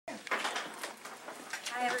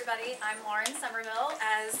Hi everybody, I'm Lauren Summerville.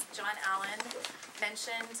 As John Allen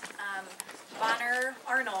mentioned, Bonner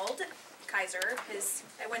Arnold, Kizer,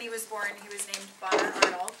 when he was born he was named Bonner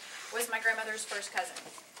Arnold, was my grandmother's first cousin.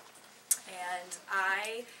 And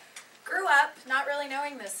I grew up not really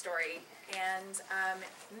knowing this story. And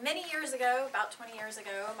many years ago, about 20 years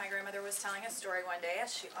ago, my grandmother was telling a story one day,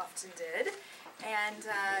 as she often did. And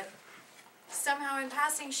somehow in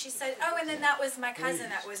passing she said, oh, and then that was my cousin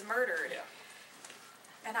that was murdered. Yeah.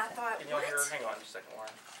 And I thought, Can you what? hear? Hang on just a second,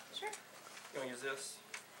 Lauren. Sure. You want to use this?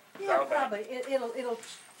 Yeah, probably. It'll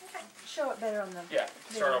show it better on the... Yeah,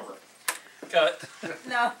 start over. Cut.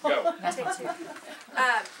 No. Go. Take two.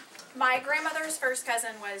 My grandmother's first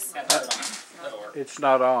cousin was... It's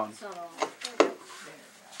not on. It's not on.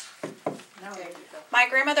 My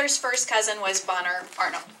grandmother's first cousin was Bonner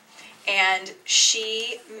Arnold. And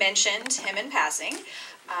she mentioned him in passing,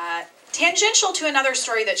 tangential to another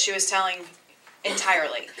story that she was telling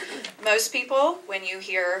entirely. Most people, when you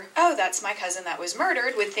hear, oh, that's my cousin that was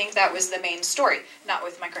murdered, would think that was the main story, not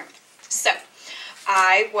with my grandmother. So,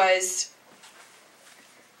 I was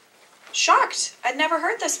shocked. I'd never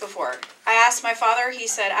heard this before. I asked my father, he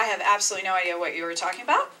said, I have absolutely no idea what you were talking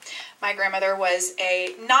about. My grandmother was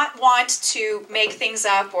not wont to make things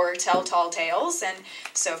up or tell tall tales, and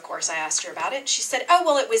so of course I asked her about it. She said, oh,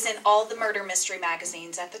 well, it was in all the murder mystery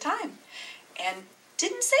magazines at the time, and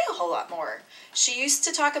didn't say a whole lot more. She used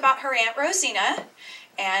to talk about her Aunt Rosina,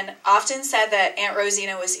 and often said that Aunt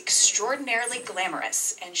Rosina was extraordinarily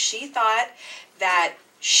glamorous, and she thought that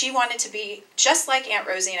she wanted to be just like Aunt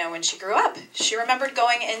Rosina when she grew up. She remembered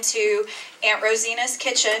going into Aunt Rosina's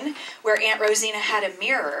kitchen where Aunt Rosina had a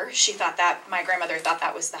mirror. She thought that, my grandmother thought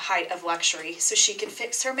that was the height of luxury, so she could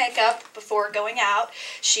fix her makeup before going out.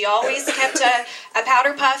 She always kept a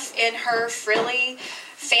powder puff in her frilly,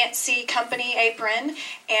 fancy company apron,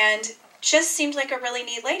 and just seemed like a really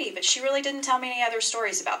neat lady, but she really didn't tell me any other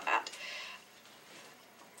stories about that.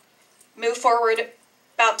 Move forward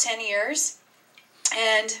about 10 years.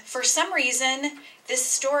 And for some reason, this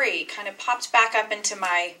story kind of popped back up into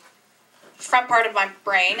my front part of my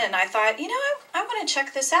brain, and I thought, you know, I want to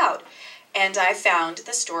check this out. And I found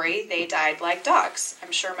the story, They Died Like Dogs.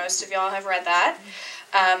 I'm sure most of y'all have read that.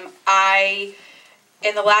 I,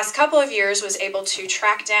 in the last couple of years, was able to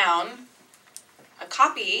track down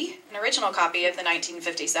an original copy of the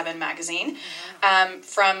 1957 magazine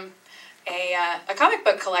from a comic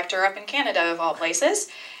book collector up in Canada, of all places.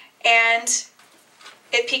 And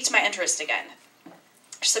it piqued my interest again.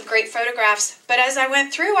 Some great photographs, but as I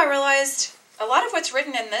went through, I realized a lot of what's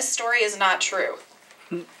written in this story is not true.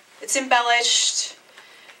 It's embellished,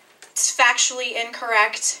 it's factually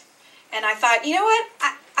incorrect, and I thought, you know what,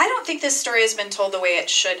 I don't think this story has been told the way it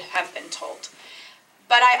should have been told.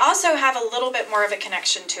 But I also have a little bit more of a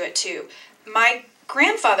connection to it too. My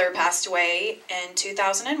grandfather passed away in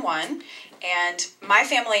 2001, and my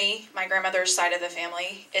family, my grandmother's side of the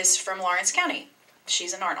family, is from Lawrence County.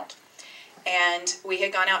 She's an Arnold. And we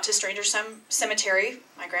had gone out to Stranger Cemetery.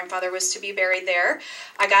 My grandfather was to be buried there.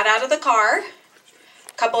 I got out of the car.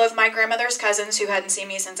 A couple of my grandmother's cousins who hadn't seen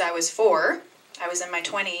me since I was 4, I was in my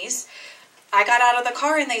 20s, I got out of the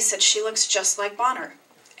car and they said, she looks just like Bonner.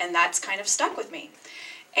 And that's kind of stuck with me.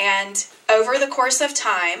 And over the course of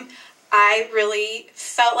time, I really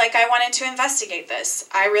felt like I wanted to investigate this.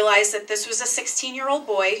 I realized that this was a 16-year-old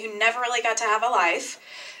boy who never really got to have a life,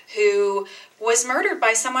 who was murdered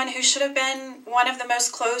by someone who should have been one of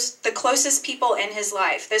the closest people in his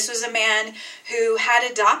life. This was a man who had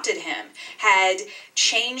adopted him, had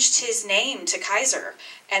changed his name to Kizer,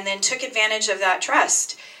 and then took advantage of that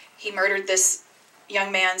trust. He murdered this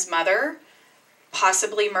young man's mother,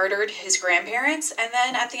 possibly murdered his grandparents, and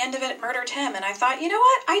then at the end of it murdered him. And I thought, you know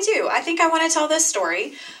what, I think I want to tell this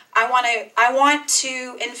story. I want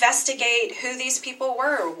to investigate who these people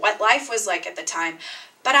were, what life was like at the time.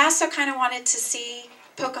 But I also kind of wanted to see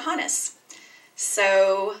Pocahontas.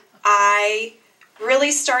 So I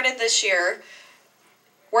really started this year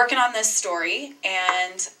working on this story,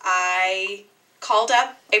 and I called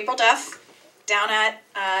up April Duff down at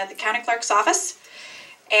the county clerk's office,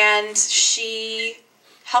 and she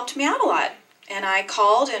helped me out a lot. And I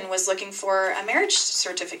called and was looking for a marriage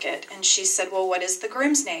certificate, and she said, well, what is the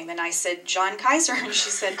groom's name? And I said, John Kizer. And she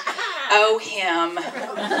said, oh, him.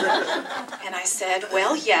 And I said,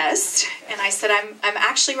 well, yes. And I said, I'm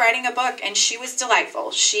actually writing a book. And she was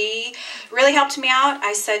delightful. She really helped me out.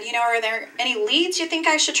 I said, you know, are there any leads you think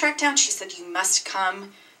I should track down? She said, you must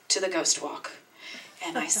come to the Ghost Walk.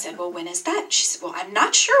 And I said, well, when is that? She said, well, I'm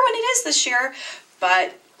not sure when it is this year,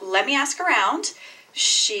 but let me ask around.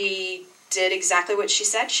 She did exactly what she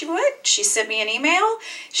said she would. She sent me an email.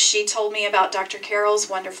 She told me about Dr. Carol's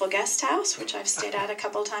wonderful guest house, which I've stayed at a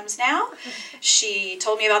couple times now. She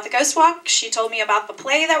told me about the ghost walk. She told me about the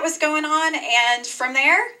play that was going on. And from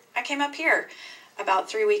there, I came up here about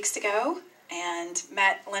 3 weeks ago and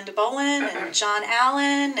met Linda Bolin and John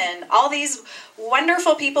Allen and all these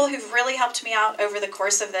wonderful people who've really helped me out over the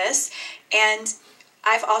course of this. And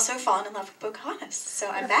I've also fallen in love with Pocahontas, so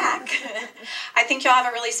I'm back. I think you'll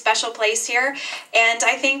have a really special place here, and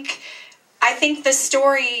I think the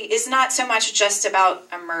story is not so much just about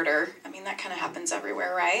a murder. I mean, that kind of happens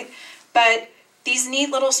everywhere, right? But these neat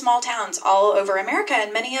little small towns all over America,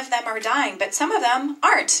 and many of them are dying, but some of them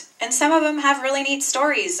aren't, and some of them have really neat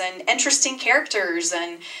stories and interesting characters,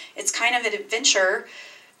 and it's kind of an adventure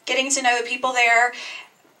getting to know the people there.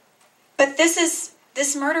 But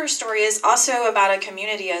this murder story is also about a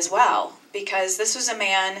community as well, because this was a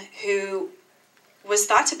man who was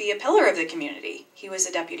thought to be a pillar of the community. He was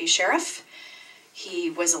a deputy sheriff. He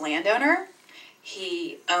was a landowner.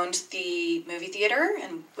 He owned the movie theater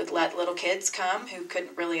and would let little kids come who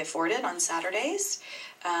couldn't really afford it on Saturdays.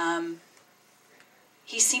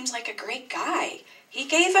 He seems like a great guy. He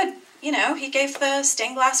gave the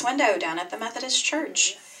stained glass window down at the Methodist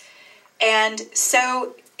church. And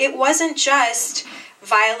so it wasn't just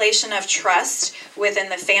violation of trust within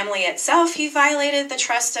the family itself. He violated the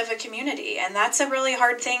trust of a community. And that's a really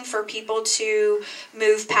hard thing for people to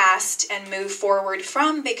move past and move forward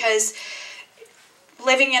from, because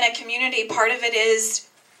living in a community, part of it is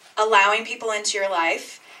allowing people into your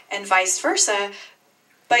life and vice versa.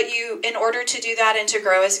 But in order to do that and to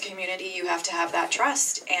grow as a community, you have to have that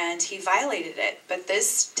trust, and he violated it. But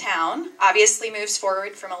this town obviously moves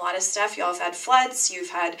forward from a lot of stuff. You all have had floods,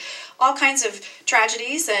 you've had all kinds of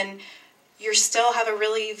tragedies, and you still have a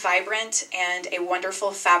really vibrant and a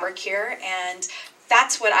wonderful fabric here, and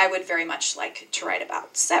that's what I would very much like to write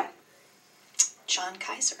about. So, John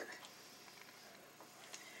Kizer.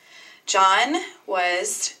 John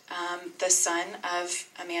was the son of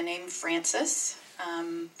a man named Francis.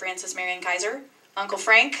 Francis Marion Kizer, Uncle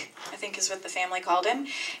Frank, I think is what the family called him,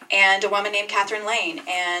 and a woman named Catherine Lane.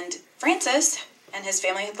 And Francis and his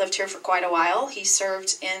family had lived here for quite a while. He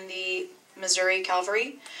served in the Missouri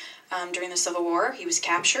Cavalry during the Civil War. He was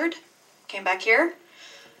captured, came back here,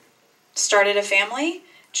 started a family.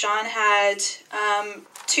 John had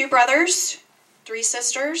 2 brothers, 3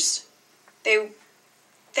 sisters. They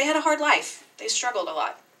had a hard life. They struggled a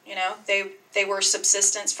lot. You know, they were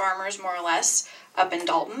subsistence farmers, more or less, up in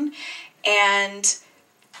Dalton. And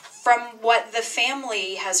from what the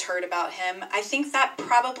family has heard about him, I think that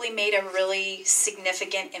probably made a really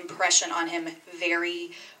significant impression on him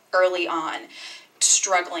very early on,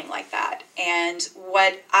 struggling like that. And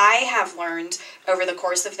what I have learned over the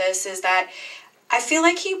course of this is that I feel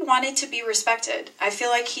like he wanted to be respected. I feel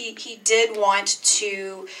like he did want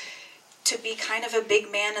to be kind of a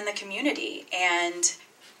big man in the community. And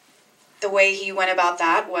the way he went about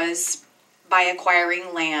that was by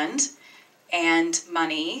acquiring land and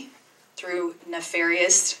money through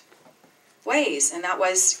nefarious ways, and that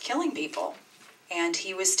was killing people. And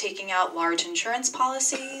he was taking out large insurance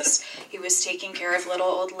policies. He was taking care of little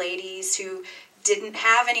old ladies who didn't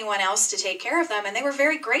have anyone else to take care of them, and they were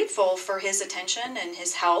very grateful for his attention and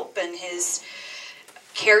his help and his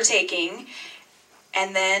caretaking.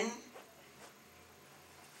 And then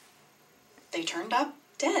they turned up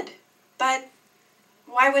dead. But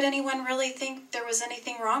why would anyone really think there was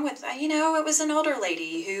anything wrong with that? You know, it was an older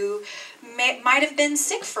lady who might have been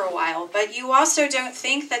sick for a while, but you also don't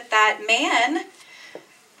think that man,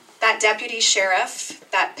 that deputy sheriff,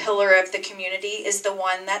 that pillar of the community, is the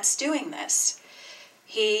one that's doing this.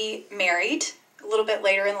 He married a little bit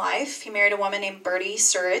later in life. He married a woman named Bertie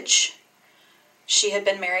Surridge. She had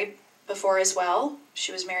been married before as well.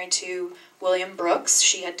 She was married to William Brooks.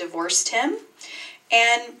 She had divorced him.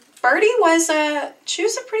 And Bertie was a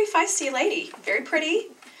pretty feisty lady, very pretty.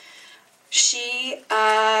 She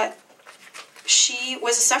was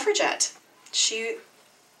a suffragette. She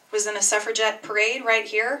was in a suffragette parade right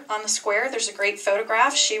here on the square. There's a great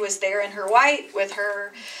photograph. She was there in her white with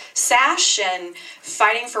her sash and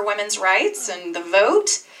fighting for women's rights and the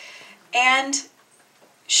vote. And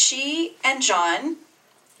she and John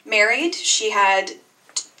married. She had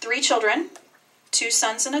 3 children, 2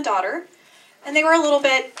 sons and a daughter. And they were a little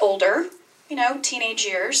bit older, you know, teenage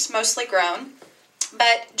years, mostly grown.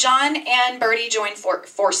 But John and Bertie joined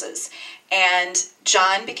forces, and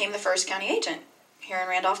John became the first county agent here in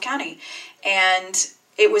Randolph County. And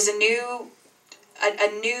it was a new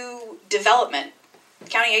development.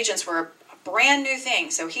 County agents were a brand new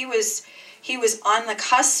thing, so he was He was on the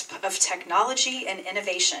cusp of technology and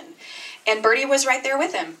innovation. And Bertie was right there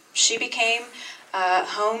with him. She became a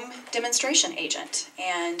home demonstration agent.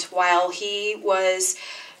 And while he was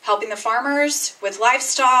helping the farmers with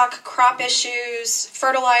livestock, crop issues,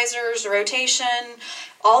 fertilizers, rotation,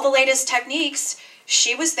 all the latest techniques,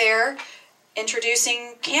 she was there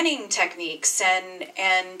introducing canning techniques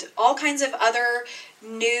and all kinds of other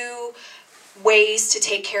new ways to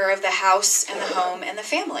take care of the house and the home and the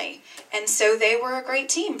family. And so they were a great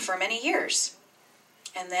team for many years.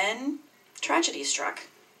 And then tragedy struck,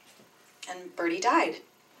 and Bertie died.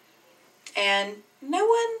 And no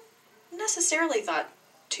one necessarily thought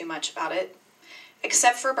too much about it,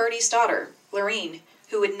 except for Bertie's daughter, Lauren,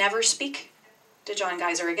 who would never speak to John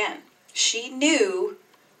Kizer again. She knew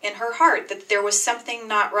in her heart that there was something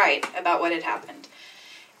not right about what had happened.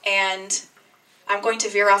 And I'm going to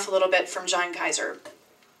veer off a little bit from John Kizer.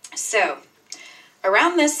 So,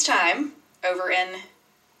 around this time, over in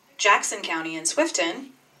Jackson County in Swifton,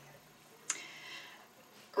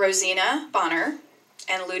 Rosina Bonner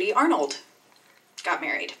and Ludi Arnold got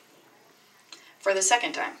married for the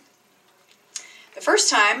second time. The first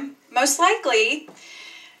time, most likely,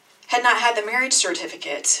 had not had the marriage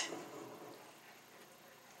certificate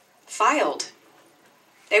filed.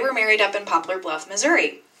 They were married up in Poplar Bluff,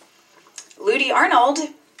 Missouri. Ludi Arnold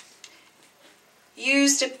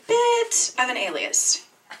used a bit of an alias.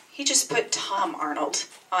 He just put Tom Arnold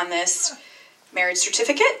on this marriage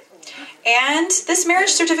certificate. And this marriage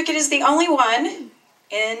certificate is the only one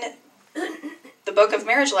in the book of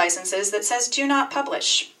marriage licenses that says do not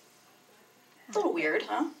publish. A little weird,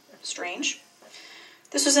 huh? Strange.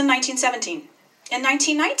 This was in 1917. In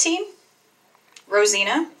 1919,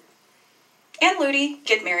 Rosina and Ludi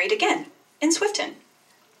get married again in Swifton.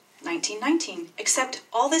 1919. Except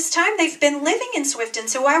all this time they've been living in Swifton,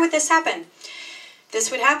 so why would this happen?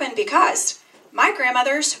 This would happen because my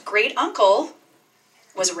grandmother's great uncle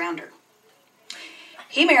was around her.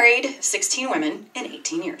 He married 16 women in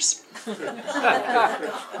 18 years.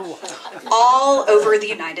 All over the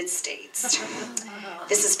United States.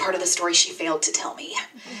 This is part of the story she failed to tell me.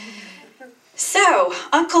 So,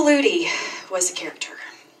 Uncle Ludi was a character.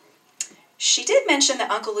 She did mention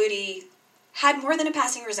that Uncle Ludi had more than a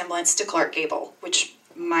passing resemblance to Clark Gable, which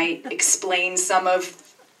might explain some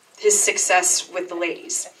of his success with the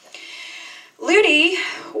ladies. Ludi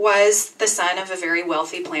was the son of a very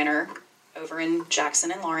wealthy planter over in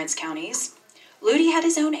Jackson and Lawrence counties. Ludi had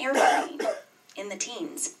his own airplane in the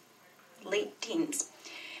teens, late teens.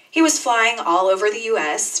 He was flying all over the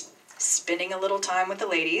U.S., spending a little time with the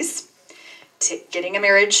ladies, getting a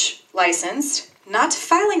marriage license, not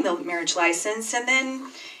filing the marriage license, and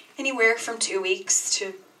then anywhere from 2 weeks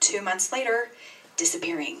to 2 months later,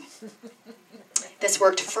 disappearing. This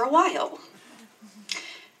worked for a while.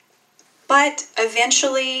 But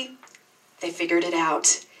eventually, they figured it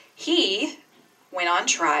out. He went on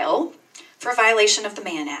trial for violation of the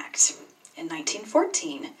Mann Act in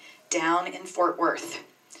 1914 down in Fort Worth.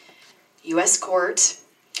 U.S. court.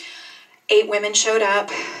 8 women showed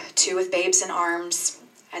up, 2 with babes in arms.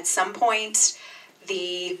 At some point,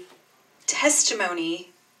 the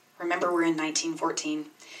testimony, remember we're in 1914,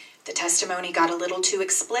 the testimony got a little too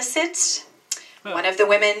explicit. One of the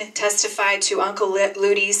women testified to Uncle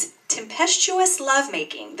Ludi's tempestuous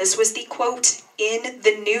lovemaking. This was the quote in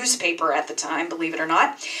the newspaper at the time, believe it or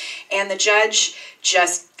not. And the judge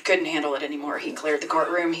just couldn't handle it anymore. He cleared the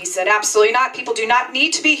courtroom. He said, absolutely not. People do not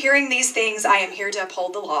need to be hearing these things. I am here to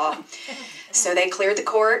uphold the law. So they cleared the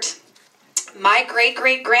court. My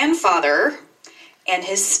great-great-grandfather and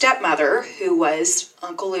his stepmother, who was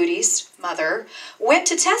Uncle Ludi's mother, went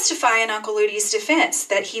to testify in Uncle Ludi's defense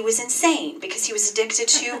that he was insane because he was addicted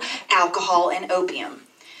to alcohol and opium.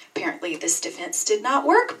 Apparently, this defense did not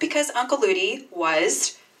work because Uncle Ludi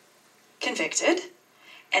was convicted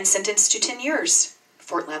and sentenced to 10 years,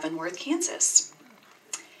 Fort Leavenworth, Kansas.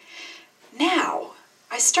 Now,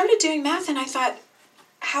 I started doing math and I thought,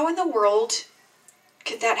 how in the world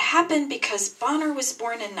could that happen? Because Bonner was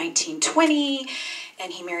born in 1920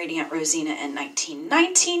 and he married Aunt Rosina in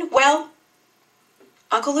 1919. Well,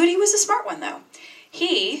 Uncle Ludi was a smart one, though.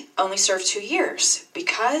 He only served 2 years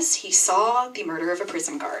because he saw the murder of a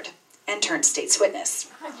prison guard and turned state's witness.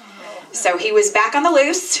 So he was back on the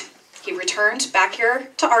loose. He returned back here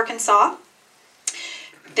to Arkansas.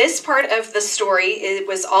 This part of the story, it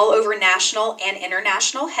was all over national and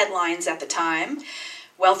international headlines at the time.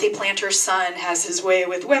 Wealthy planter's son has his way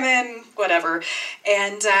with women, whatever.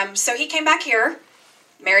 And so he came back here,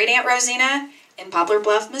 married Aunt Rosina in Poplar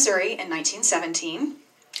Bluff, Missouri in 1917,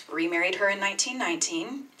 remarried her in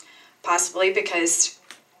 1919, possibly because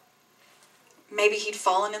maybe he'd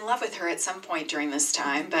fallen in love with her at some point during this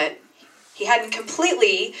time, but he hadn't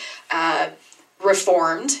completely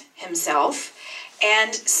reformed himself.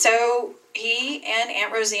 And so he and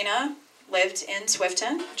Aunt Rosina lived in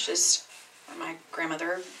Swifton, which is where my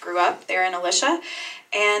grandmother grew up, there in Alicia.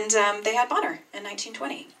 And they had Bonner in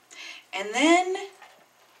 1920. And then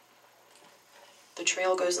the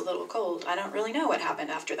trail goes a little cold. I don't really know what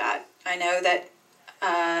happened after that. I know that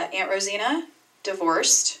Aunt Rosina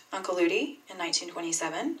divorced Uncle Ludi in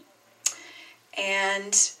 1927.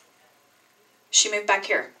 And she moved back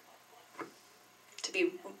here to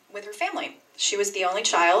be with her family. She was the only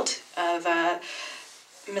child of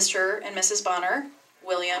Mr. and Mrs. Bonner,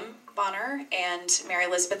 William Bonner, and Mary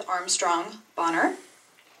Elizabeth Armstrong Bonner.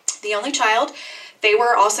 The only child. They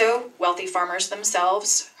were also wealthy farmers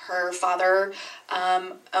themselves. Her father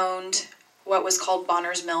owned what was called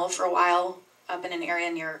Bonner's Mill for a while up in an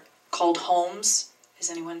area called Holmes.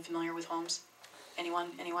 Is anyone familiar with Holmes?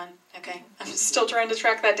 Anyone? Okay. I'm still trying to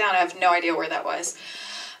track that down. I have no idea where that was.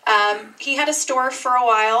 He had a store for a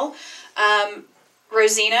while.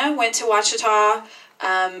 Rosina went to Ouachita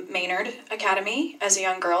Maynard Academy as a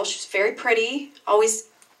young girl. She's very pretty, always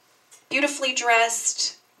beautifully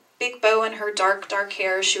dressed, big bow in her dark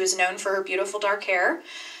hair. She was known for her beautiful dark hair.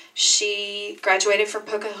 She graduated from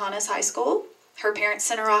Pocahontas High School. Her parents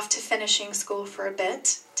sent her off to finishing school for a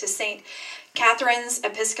bit to St. Catherine's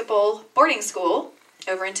Episcopal Boarding School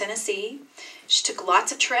over in Tennessee. She took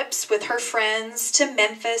lots of trips with her friends to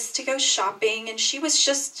Memphis to go shopping, and she was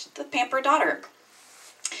just the pampered daughter.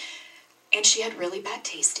 And she had really bad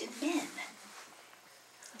taste in men.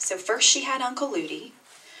 So first she had Uncle Ludi,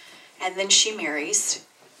 and then she marries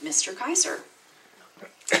Mr. Kizer.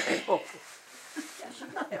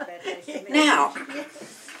 Now,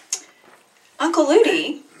 Uncle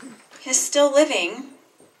Ludi is still living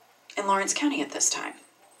in Lawrence County at this time.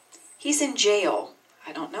 He's in jail.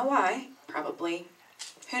 I don't know why. Probably,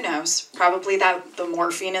 who knows? Probably the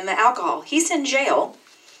morphine and the alcohol. He's in jail,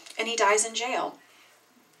 and he dies in jail.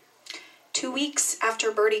 2 weeks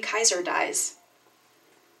after Bertie Kizer dies.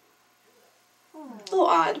 A little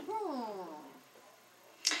odd.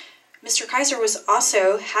 Mr.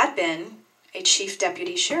 Kizer had been a chief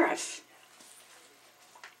deputy sheriff.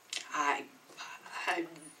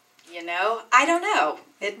 I don't know.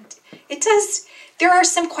 It does. There are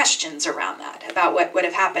some questions around that about what would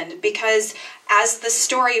have happened, because as the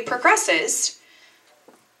story progresses,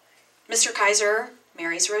 Mr. Kizer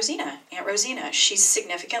marries Rosina, Aunt Rosina. She's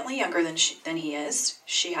significantly younger than he is.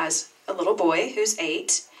 She has a little boy who's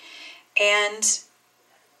 8, and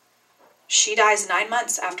she dies 9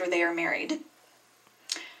 months after they are married.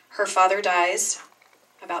 Her father dies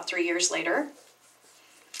about 3 years later.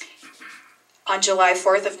 On July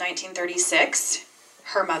 4th of 1936,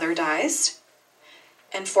 her mother dies.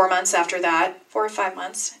 And 4 months after that, 4 or 5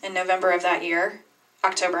 months, in October of that year,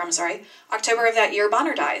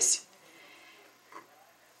 Bonner dies.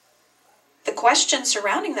 The question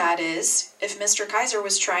surrounding that is, if Mr. Kizer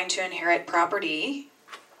was trying to inherit property,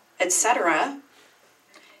 etc.,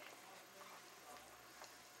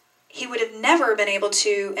 he would have never been able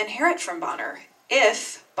to inherit from Bonner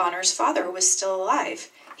if Bonner's father was still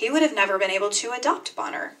alive. He would have never been able to adopt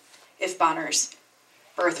Bonner if Bonner's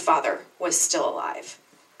birth father was still alive.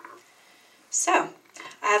 So,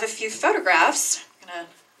 I have a few photographs. I'm going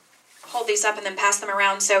to hold these up and then pass them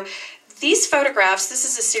around. So, these photographs, this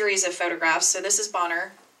is a series of photographs. So, this is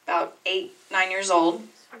Bonner, about 8, 9 years old.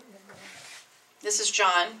 This is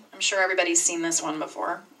John. I'm sure everybody's seen this one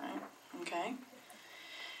before. Right? Okay.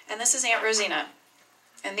 And this is Aunt Rosina.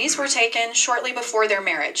 And these were taken shortly before their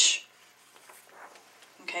marriage.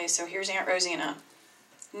 Okay, so here's Aunt Rosina.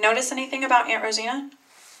 Notice anything about Aunt Rosina?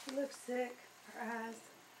 She looks sick. Her eyes.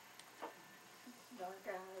 Dark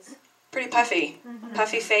eyes. Pretty puffy. Mm-hmm.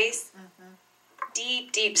 Puffy face. Mm-hmm.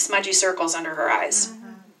 Deep, deep smudgy circles under her eyes.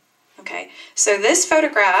 Mm-hmm. Okay, so this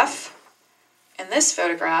photograph and this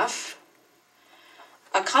photograph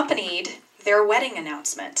accompanied their wedding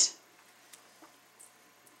announcement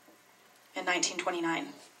in 1929.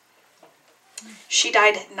 She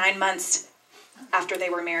died 9 months after they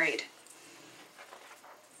were married.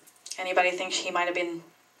 Anybody think he might have been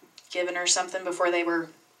giving her something before they were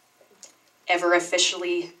ever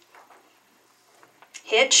officially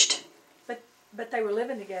hitched? But they were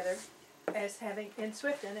living together in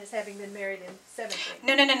Swifton as having been married in 17.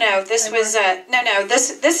 No. This was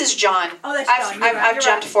This is John. Oh, that's John. I've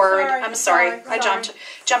jumped forward. Sorry, I'm sorry. I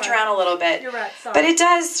jumped around a little bit. You're right. Sorry. But it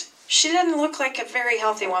does. She didn't look like a very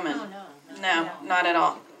healthy woman. Oh, No, not at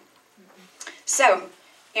all. So,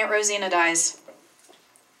 Aunt Rosina dies.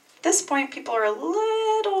 At this point, people are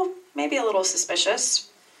maybe a little suspicious.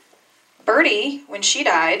 Bertie, when she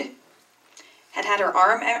died, had her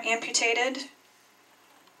arm amputated,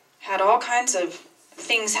 had all kinds of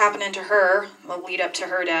things happening to her the lead up to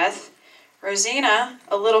her death. Rosina,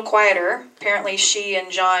 a little quieter. Apparently she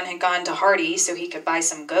and John had gone to Hardy so he could buy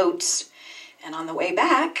some goats. And on the way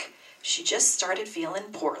back, she just started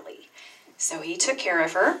feeling poorly. So he took care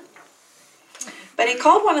of her. But he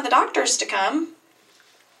called one of the doctors to come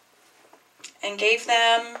and gave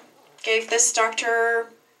this doctor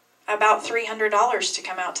about $300 to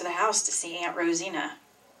come out to the house to see Aunt Rosina.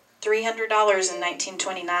 $300 in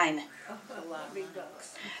 1929.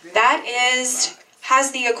 That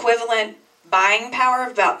has the equivalent buying power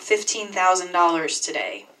of about $15,000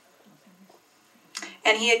 today.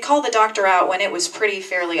 And he had called the doctor out when it was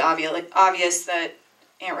fairly obvious that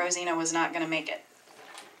Aunt Rosina was not going to make it.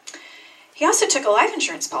 He also took a life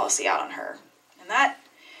insurance policy out on her. And that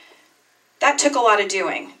took a lot of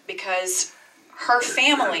doing because her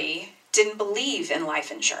family didn't believe in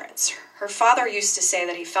life insurance. Her father used to say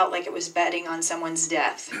that he felt like it was betting on someone's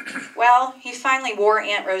death. Well, he finally wore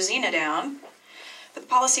Aunt Rosina down, but the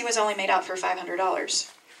policy was only made out for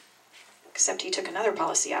 $500. Except he took another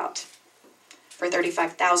policy out for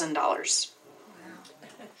 $35,000.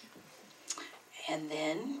 And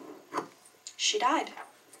then she died.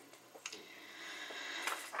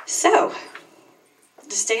 So,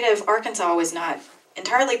 the state of Arkansas was not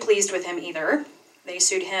entirely pleased with him either. They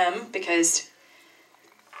sued him because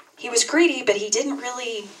he was greedy, but he didn't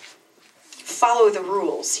really follow the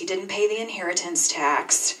rules. He didn't pay the inheritance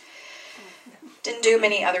tax, didn't do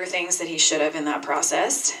many other things that he should have in that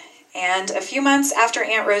process. And a few months after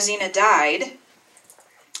Aunt Rosina died,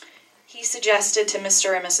 he suggested to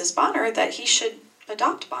Mr. and Mrs. Bonner that he should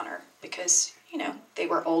adopt Bonner because, they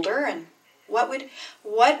were older, and what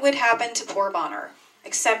would happen to poor Bonner?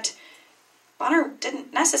 Except Bonner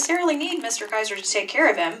didn't necessarily need Mr. Kizer to take care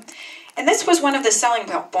of him. And this was one of the selling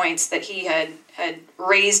points that he had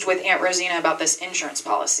raised with Aunt Rosina about this insurance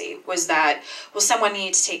policy, was that, someone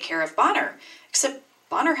needs to take care of Bonner. Except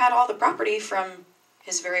Bonner had all the property from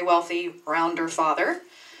his very wealthy Rounder father,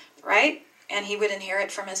 right? And he would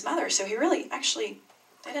inherit from his mother. So they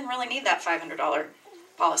didn't really need that $500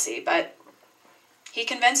 policy. But he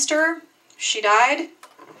convinced her. She died.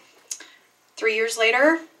 3 years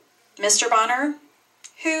later, Mr. Bonner,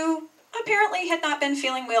 who apparently had not been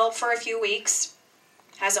feeling well for a few weeks,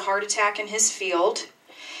 has a heart attack in his field.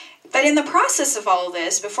 But in the process of all of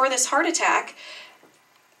this, before this heart attack,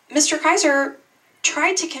 Mr. Kizer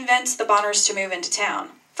tried to convince the Bonners to move into town.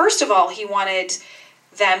 First of all, he wanted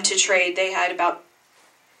them to trade. They had about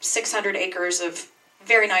 600 acres of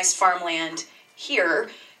very nice farmland here,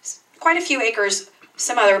 quite a few acres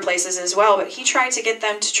some other places as well, but he tried to get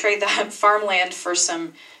them to trade that farmland for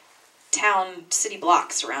some city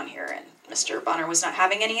blocks around here, and Mr. Bonner was not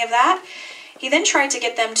having any of that. He then tried to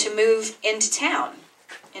get them to move into town,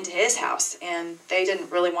 into his house, and they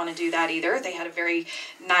didn't really want to do that either. They had a very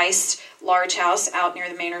nice, large house out near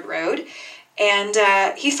the Maynard Road, and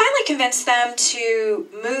he finally convinced them to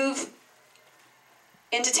move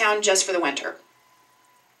into town just for the winter.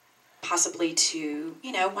 Possibly to,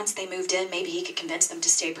 once they moved in, maybe he could convince them to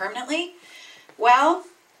stay permanently. Well,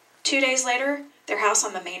 2 days later, their house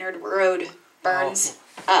on the Maynard Road burns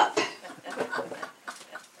up.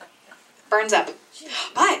 Burns up.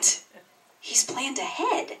 But he's planned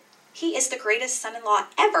ahead. He is the greatest son-in-law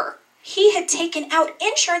ever. He had taken out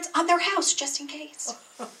insurance on their house just in case.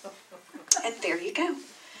 And there you go.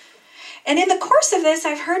 And in the course of this,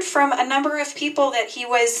 I've heard from a number of people that he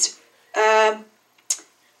was...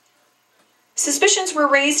 suspicions were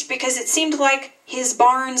raised because it seemed like his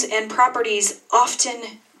barns and properties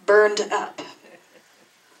often burned up.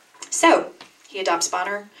 So, he adopts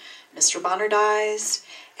Bonner, Mr. Bonner dies,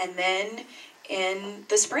 and then in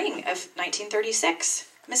the spring of 1936,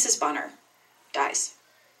 Mrs. Bonner dies.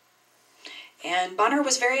 And Bonner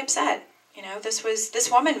was very upset.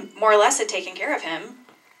 This woman more or less had taken care of him,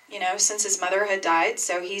 since his mother had died.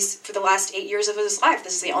 So he's, for the last 8 years of his life,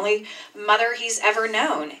 this is the only mother he's ever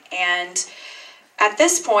known. And at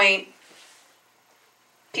this point,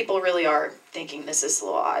 people really are thinking this is a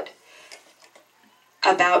little odd.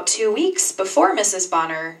 About 2 weeks before Mrs.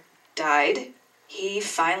 Bonner died, he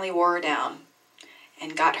finally wore her down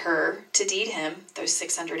and got her to deed him those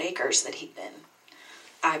 600 acres that he'd been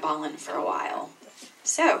eyeballing for a while.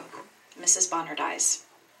 So, Mrs. Bonner dies.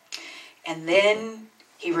 And then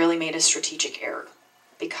he really made a strategic error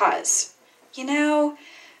because,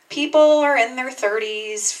 people are in their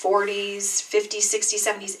 30s, 40s, 50s, 60s,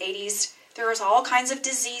 70s, 80s. There's all kinds of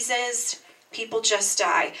diseases. People just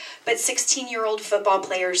die. But 16-year-old football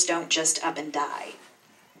players don't just up and die.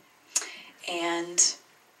 And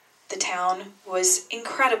the town was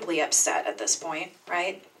incredibly upset at this point,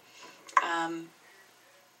 right?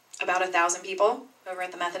 About 1,000 people over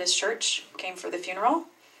at the Methodist Church came for the funeral.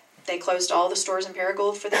 They closed all the stores in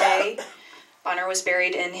Paragould for the day. Bonner was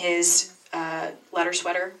buried in his letter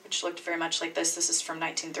sweater, which looked very much like this. This is from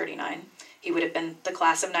 1939. He would have been the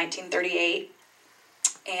class of 1938.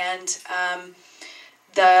 And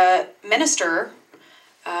the minister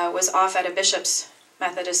was off at a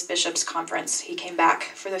Methodist bishop's conference. He came back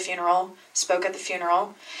for the funeral, spoke at the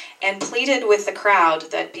funeral, and pleaded with the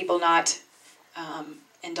crowd that people not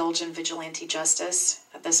indulge in vigilante justice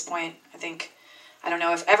at this point. I don't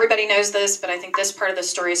know if everybody knows this, but I think this part of the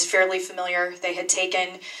story is fairly familiar. They had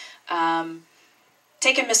taken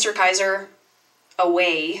Mr. Kizer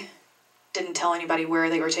away, didn't tell anybody where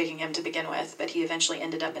they were taking him to begin with, but he eventually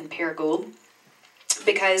ended up in Paragould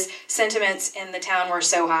because sentiments in the town were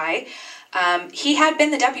so high. He had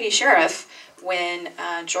been the deputy sheriff when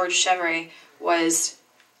George Chevre was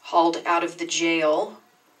hauled out of the jail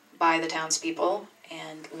by the townspeople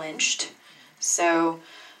and lynched. So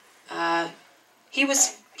he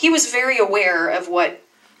was very aware of what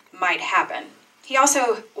might happen. He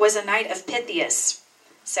also was a knight of Pythias,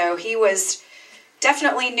 so he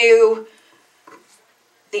definitely knew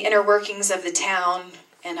the inner workings of the town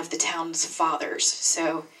and of the town's fathers.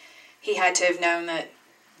 So he had to have known that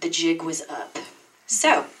the jig was up.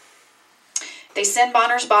 So they send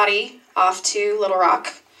Bonner's body off to Little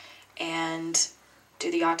Rock and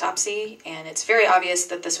do the autopsy, and it's very obvious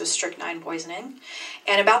that this was strychnine poisoning.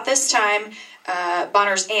 And about this time,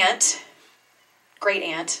 Bonner's aunt, great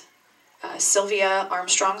aunt, Sylvia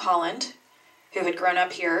Armstrong Holland, who had grown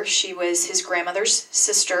up here, she was his grandmother's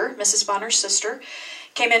sister, Mrs. Bonner's sister,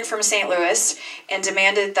 came in from St. Louis and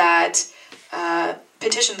demanded that,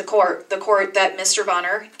 petitioned the court that Mr.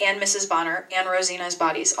 Bonner and Mrs. Bonner and Rosina's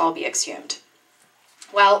bodies all be exhumed.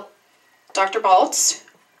 Well, Dr. Baltz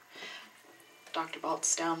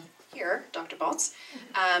down here, Dr. Baltz,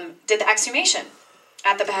 did the exhumation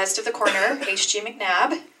at the behest of the coroner, H.G.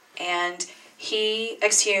 McNabb, and he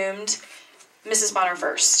exhumed Mrs. Bonner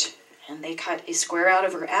first. And they cut a square out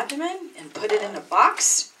of her abdomen and put it in a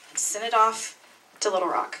box and sent it off to Little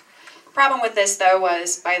Rock. The problem with this, though,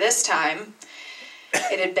 was by this time,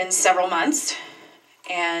 it had been several months,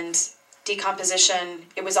 and decomposition,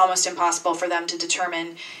 it was almost impossible for them to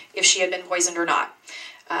determine if she had been poisoned or not.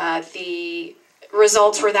 The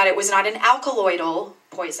results were that it was not an alkaloidal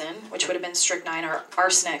poison, which would have been strychnine or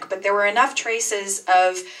arsenic, but there were enough traces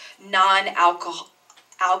of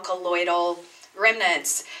non-alkaloidal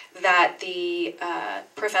remnants that the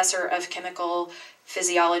professor of chemical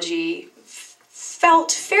physiology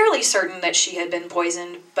felt fairly certain that she had been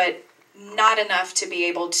poisoned, but not enough to be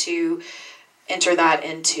able to enter that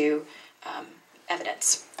into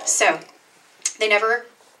evidence. So they never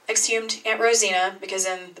exhumed Aunt Rosina because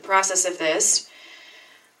in the process of this,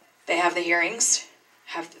 they have the hearings,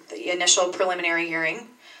 have the initial preliminary hearing.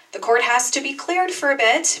 The court has to be cleared for a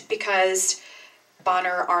bit because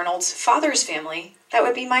Bonner Arnold's father's family, that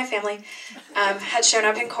would be my family, had shown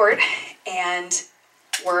up in court and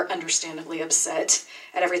were understandably upset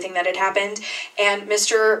at everything that had happened. And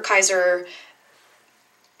Mr. Kizer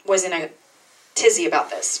was in a tizzy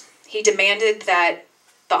about this. He demanded that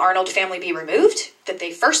the Arnold family be removed, that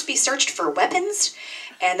they first be searched for weapons,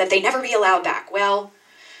 and that they never be allowed back. Well,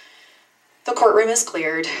 the courtroom is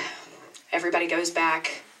cleared. Everybody goes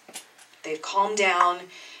back. They've calmed down.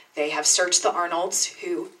 They have searched the Arnolds,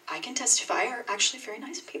 who I can testify are actually very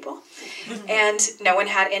nice people. And no one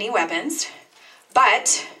had any weapons.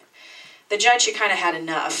 But the judge had kind of had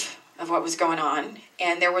enough of what was going on.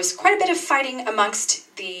 And there was quite a bit of fighting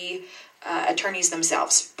amongst the attorneys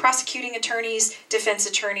themselves. Prosecuting attorneys, defense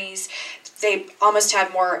attorneys. They almost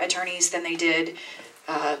had more attorneys than they did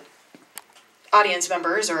audience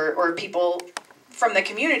members or people from the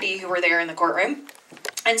community who were there in the courtroom.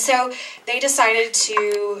 And so they decided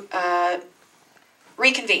to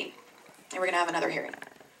reconvene. And we're going to have another hearing.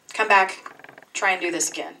 Come back, try and do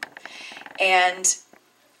this again. And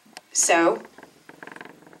so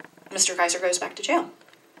Mr. Kizer goes back to jail.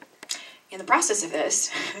 In the process of this,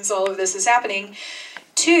 as all of this is happening,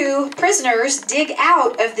 2 prisoners dig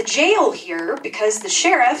out of the jail here because the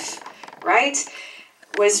sheriff, right,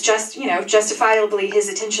 was just, justifiably his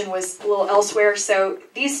attention was a little elsewhere. So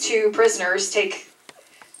these 2 prisoners take,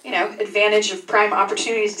 advantage of prime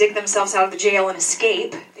opportunity to dig themselves out of the jail and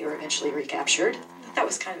escape. They were eventually recaptured. That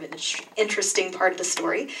was kind of an interesting part of the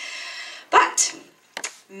story. But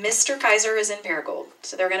Mr. Kizer is in Paragould,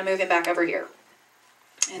 so they're going to move him back over here.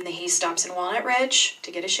 And he stops in Walnut Ridge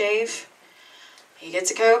to get a shave. He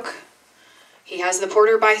gets a Coke. He has the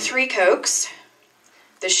porter buy 3 Cokes.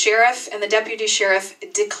 the sheriff and the deputy sheriff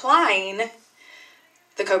decline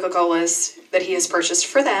the Coca-Colas that he has purchased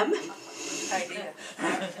for them. Idea.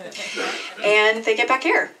 And they get back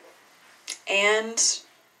here. And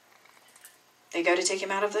they go to take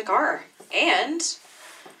him out of the car. And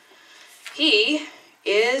he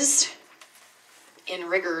is in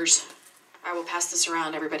rigors. I will pass this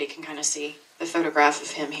around. Everybody can kind of see the photograph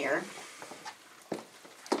of him here.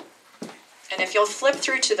 And if you'll flip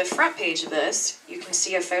through to the front page of this, you can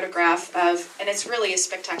see a photograph of, and it's really a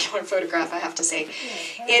spectacular photograph, I have to say.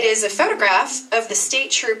 It is a photograph of the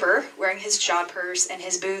state trooper wearing his jodhpurs and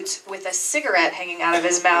his boots with a cigarette hanging out of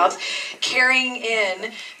his mouth, carrying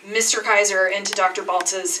in Mr. Kizer into Dr.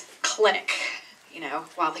 Balta's clinic, you know,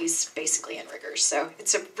 while he's basically in rigors. So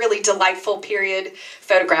it's a really delightful period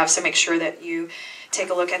photograph, so make sure that you take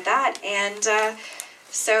a look at that. And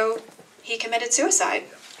so he committed suicide,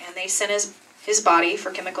 and they sent his body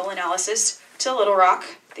for chemical analysis to Little Rock.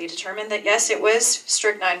 They determined that, yes, it was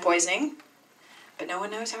strychnine poisoning, but no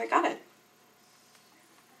one knows how he got it.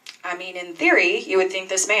 I mean, in theory, you would think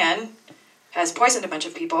this man has poisoned a bunch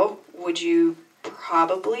of people. Would you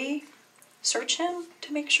probably search him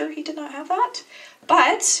to make sure he did not have that?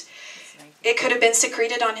 But it could have been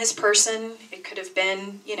secreted on his person. It could have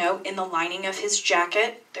been, you know, in the lining of his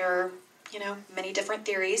jacket. There are, you know, many different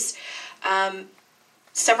theories.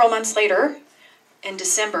 Several months later, in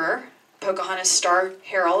December, Pocahontas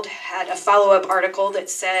Star-Herald had a follow-up article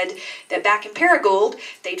that said that back in Paragould,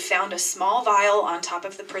 they'd found a small vial on top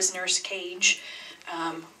of the prisoner's cage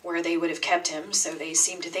where they would have kept him. So they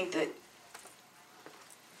seemed to think that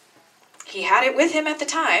he had it with him at the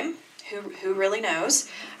time. Who really knows?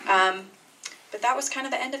 But that was kind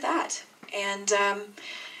of the end of that. And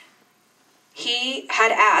he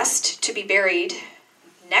had asked to be buried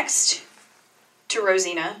next to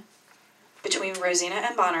Rosina, between Rosina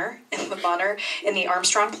and Bonner, in the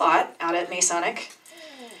Armstrong plot out at Masonic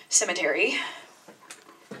Cemetery.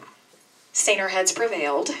 Saner heads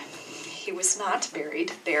prevailed. He was not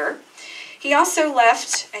buried there. He also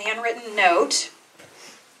left a handwritten note,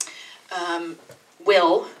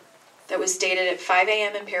 will, that was dated at 5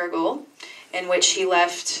 a.m. in Paragould, in which he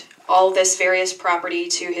left all this various property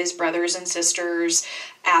to his brothers and sisters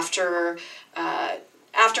after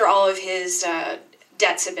all of his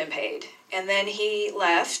debts had been paid. And then he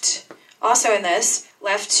left, also in this,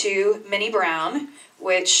 left to Minnie Brown,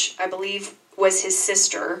 which I believe was his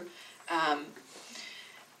sister,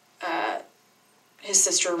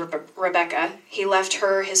 Rebecca. He left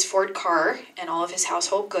her his Ford car and all of his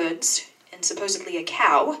household goods, and supposedly a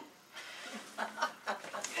cow.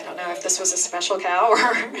 I don't know if this was a special cow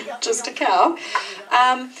or just a cow.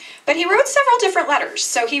 But he wrote several different letters.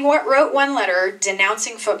 So he wrote one letter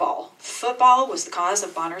denouncing football. Football was the cause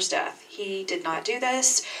of Bonner's death. He did not do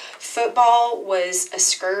this. Football was a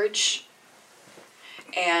scourge,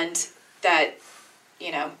 and that,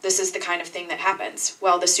 you know, this is the kind of thing that happens.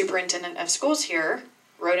 Well, the superintendent of schools here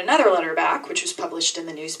wrote another letter back, which was published in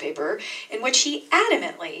the newspaper, in which he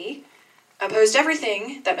adamantly opposed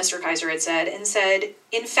everything that Mr. Kizer had said and said,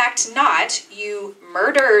 in fact not, you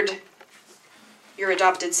murdered your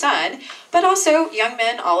adopted son, but also young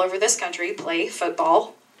men all over this country play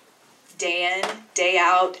football day in, day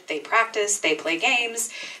out. They practice, they play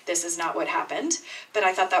games. This is not what happened. But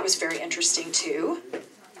I thought that was very interesting too,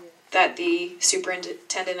 that the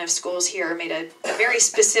superintendent of schools here made a very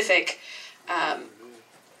specific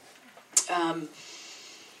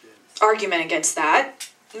argument against that.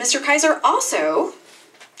 Mr. Kizer also,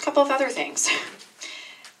 a couple of other things,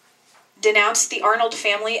 denounced the Arnold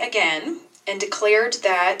family again and declared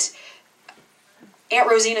that Aunt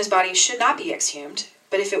Rosina's body should not be exhumed,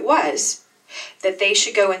 but if it was, that they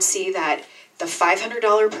should go and see that the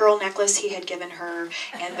 $500 pearl necklace he had given her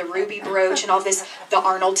and the ruby brooch and all this, the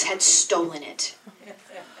Arnolds had stolen it.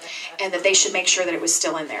 And that they should make sure that it was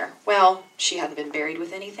still in there. Well, she hadn't been buried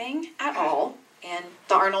with anything at all, and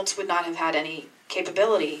the Arnolds would not have had any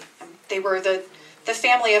capability. They were the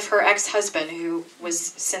family of her ex-husband, who was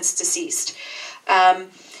since deceased.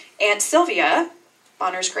 Aunt Sylvia,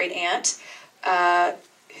 Bonner's great aunt,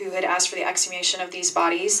 who had asked for the exhumation of these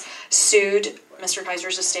bodies, sued Mr.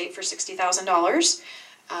 Kizer's estate for $60,000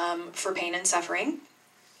 for pain and suffering.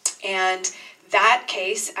 And that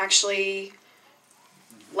case actually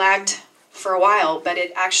lagged for a while, but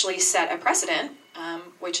it actually set a precedent,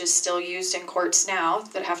 which is still used in courts now,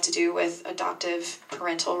 that have to do with adoptive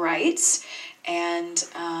parental rights. And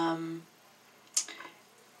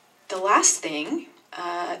the last thing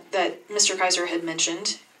that Mr. Kizer had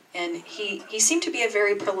mentioned, and he seemed to be a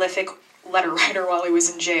very prolific letter writer while he was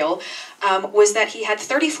in jail, was that he had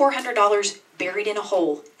 $3,400 buried in a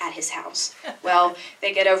hole at his house. Well,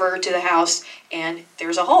 they get over to the house, and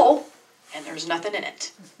there's a hole, and there's nothing in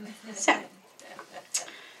it. So,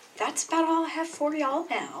 that's about all I have for y'all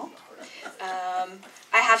now.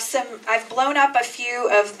 I've blown up a few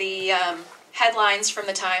of the headlines from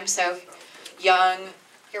the time, so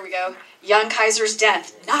here we go, young Kizer's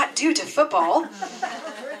death, not due to football.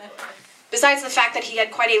 Besides the fact that he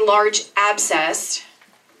had quite a large abscess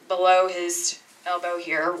below his elbow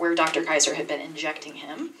here, where Dr. Kizer had been injecting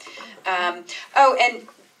him. Oh, and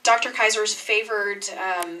Dr. Kizer's favored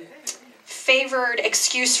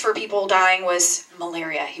excuse for people dying was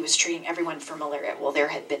malaria. He was treating everyone for malaria. Well, there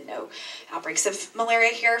had been no outbreaks of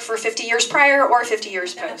malaria here for 50 years prior or 50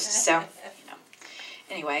 years post. So, you know.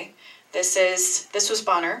 Anyway, this was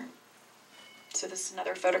Bonner. So this is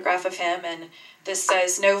another photograph of him, and this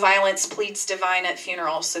says "No violence pleads divine at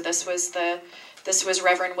funerals." So this was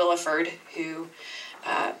Reverend Williford who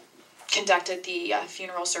conducted the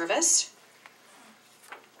funeral service.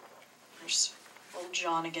 There's old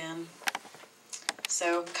John again.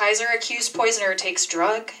 So, Kizer accused poisoner takes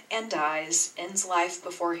drug and dies, ends life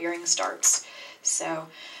before hearing starts. So,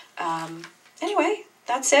 anyway,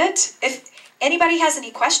 that's it. If anybody has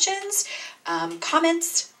any questions,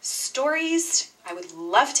 comments, stories, I would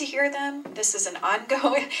love to hear them. This is an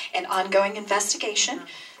ongoing investigation.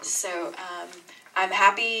 So, I'm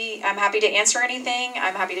happy to answer anything.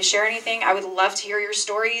 I'm happy to share anything. I would love to hear your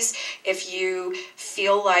stories. If you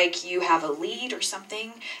feel like you have a lead or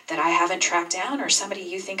something that I haven't tracked down, or somebody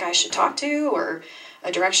you think I should talk to, or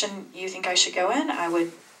a direction you think I should go in, I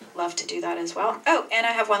would love to do that as well. Oh, and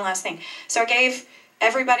I have one last thing. So I gave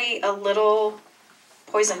everybody a little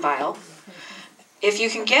poison vial. If you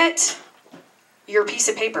can get your piece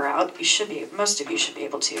of paper out, most of you should be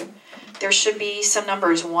able to. There should be some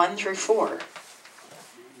numbers 1 through 4.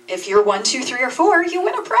 If you're 1, 2, 3, or 4, you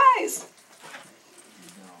win a prize.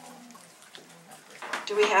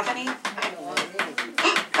 Do we have any?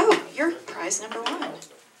 Oh, you're prize number 1.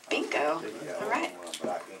 Bingo. All right.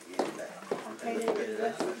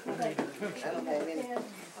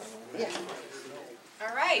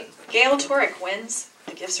 All right. Gail Torek wins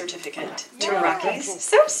the gift certificate to Rocky's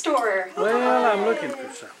Soap Store. Well, I'm looking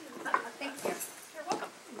for some. Thank you. You're welcome.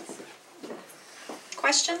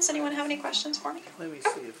 Questions? Anyone have any questions for me? Let me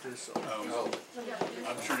see if this will...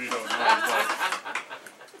 I'm sure you don't know, but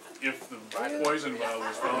if the poison vial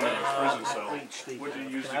was found in a prison cell, would you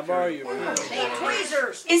use I borrow your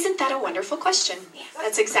Tweezers. Isn't that a wonderful question?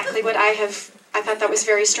 That's exactly what I thought that was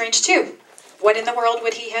very strange too. What in the world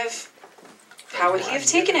would he have, how would he have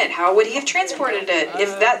taken it? How would he have transported it?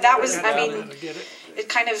 If that was, I mean, it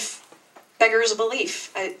kind of beggars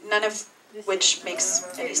belief, none of which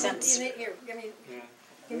makes any sense. Here, give me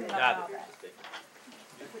my Got file back.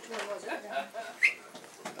 Which one was it?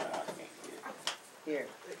 Here,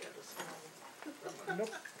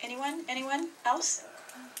 Anyone else?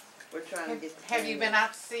 we're trying to get. Have you been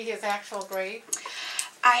out to see his actual grave?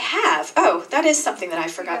 I have. Oh, that is something that I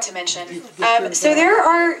forgot to mention. So there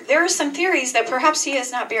are some theories that perhaps he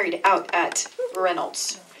is not buried out at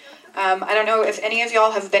Reynolds. I don't know if any of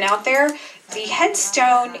y'all have been out there. The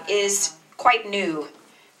headstone is quite new.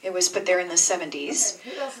 It was put there in the 70s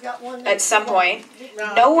at some point.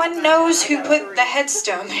 No one knows who put the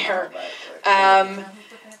headstone there.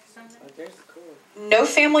 No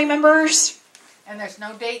family members. And there's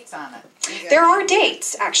no dates on it. There are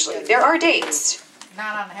dates, actually. There are dates.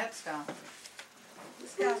 Not on the headstone.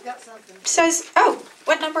 This guy's got something. Says, oh,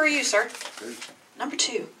 what number are you, sir? Number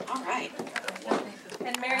 2. All right.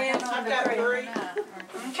 And Marianne's on the 3.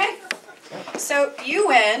 Okay. So you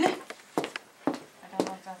win I don't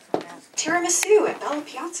know if that's what I'm asking. tiramisu at Bella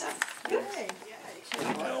Piazza. Yay.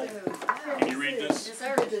 Can you read this?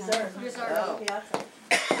 Dessert. Oh. Piazza.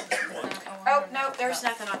 Oh, no, there's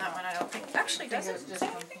nothing on that one, I don't think. Actually, does it? Just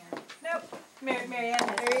from here. Nope. Marianne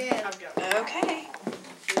has it. Okay.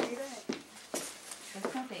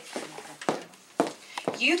 There's no dates on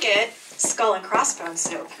it. You get skull and crossbones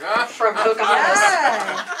soup from Pocahontas.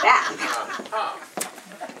 Yeah.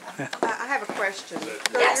 I have a question.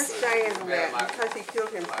 So Yes. you're saying that because he killed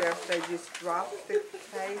himself, they just dropped the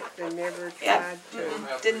case and never Yep. tried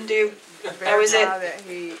to Didn't do. That was verify it. that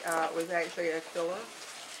he was actually a killer?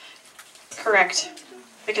 Correct.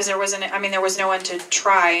 Because there was no one to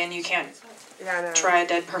try, and you can't Yeah, I know. try a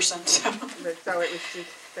dead person, so. But so it was just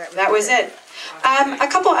That was it. A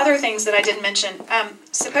couple other things that I didn't mention.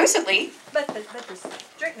 Supposedly, But the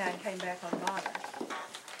strychnine came back on Bonner.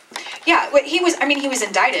 yeah, he was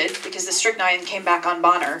indicted because the strychnine came back on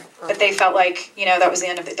Bonner, but they felt like, that was the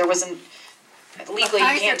end of it. There wasn't legally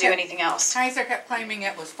you can't do anything else. Kizer kept claiming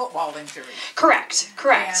it was football injury. Correct.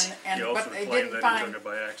 And He also but they claimed didn't that he find. took it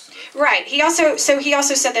by accident. Right. He also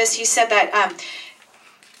said this. He said that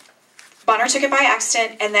Bonner took it by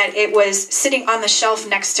accident and that it was sitting on the shelf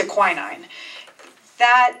next to quinine.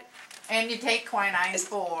 That And you take quinine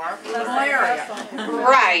for malaria.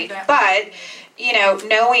 right, but you know,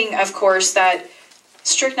 knowing of course that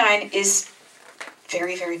strychnine is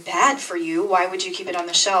very, very bad for you. Why would you keep it on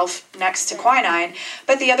the shelf next to quinine?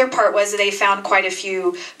 But the other part was that they found quite a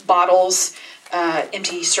few bottles,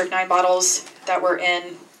 empty strychnine bottles that were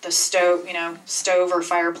in the stove or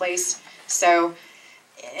fireplace. So,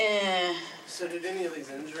 So did any of these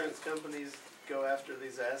insurance companies go after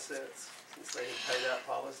these assets since they had paid out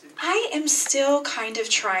policies? I am still kind of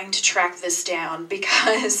trying to track this down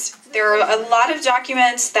because there are a lot of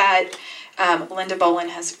documents that Linda Bolin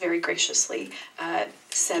has very graciously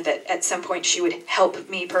said that at some point she would help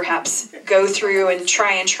me perhaps go through and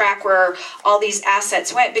try and track where all these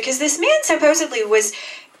assets went, because this man supposedly was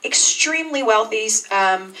extremely wealthy,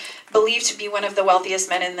 believed to be one of the wealthiest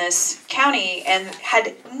men in this county, and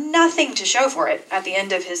had nothing to show for it at the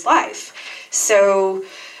end of his life. So,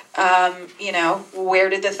 where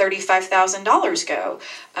did the $35,000 go?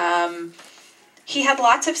 He had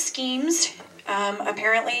lots of schemes.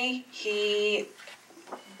 Apparently, he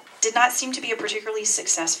did not seem to be a particularly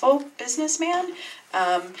successful businessman,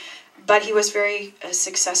 but he was very a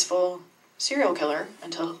successful serial killer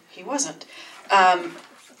until he wasn't.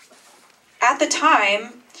 At the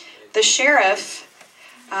time, the sheriff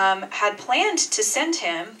had planned to send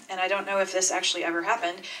him, and I don't know if this actually ever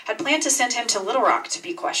happened, had planned to send him to Little Rock to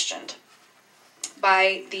be questioned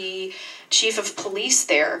by the chief of police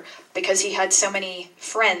there because he had so many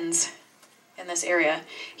friends in this area.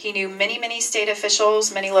 He knew many, many state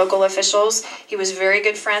officials, many local officials. He was very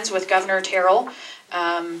good friends with Governor Terrell,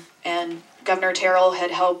 and Governor Terrell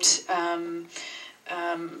had helped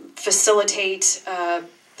facilitate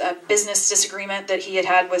a business disagreement that he had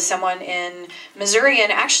had with someone in Missouri,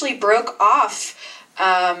 and actually broke off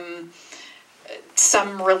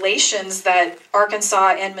some relations that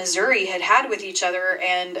Arkansas and Missouri had had with each other,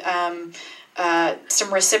 and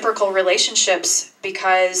some reciprocal relationships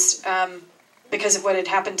because of what had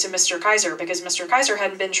happened to Mr. Kizer. Because Mr. Kizer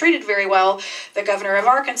hadn't been treated very well, the governor of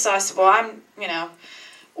Arkansas said, well,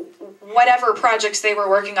 whatever projects they were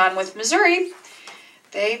working on with Missouri,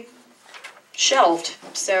 they shelved.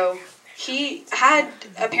 So he had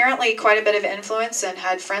apparently quite a bit of influence and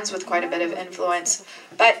had friends with quite a bit of influence.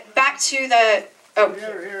 But back to the... You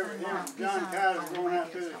ever hear John Kizer going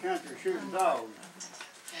out through the country shooting dogs?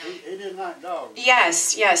 He didn't like dogs.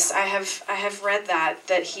 Yes, I have read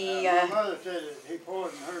that he... My mother said that he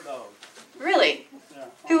poisoned her dog. Really? Yeah.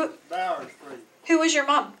 Who? On Bower Street. Who was your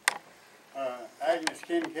mom? Agnes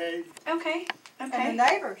Kincaid. Okay. And a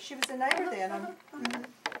neighbor. She was a neighbor then.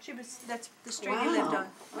 That's the street he lived on.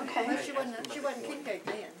 Okay. Well, she wasn't Kincaid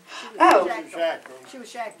then. Oh. She was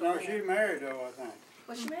Shackle. No, then. she married though, I think.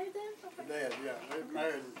 Was she married then? Okay. Dad, yeah. They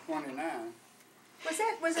married in 29.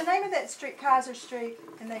 Was the name of that street Kizer Street,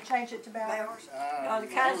 and they changed it to Bowers? The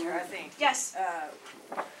Kizer, I think. Yes.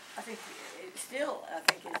 I think it still,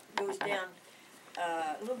 it goes down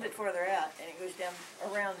a little bit further out, and it goes down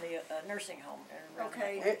around the nursing home.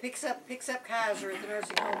 Okay. It picks up Kizer at the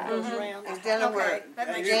nursing home and goes around. It's Delaware. That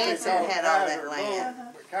makes Jansen sense. had all that land.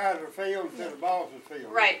 The Kizer Field instead of Balls's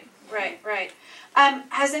Field. Right.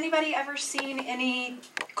 Has anybody ever seen any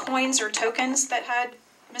coins or tokens that had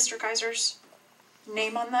Mr. Kizer's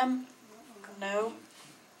name on them? No?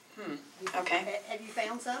 Okay. Have you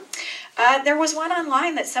found some? There was one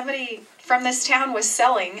online that somebody from this town was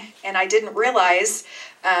selling, and I didn't realize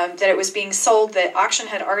that it was being sold. The auction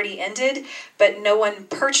had already ended, but no one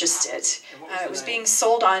purchased it. It was being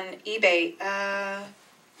sold on eBay. What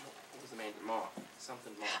was the name? Mock.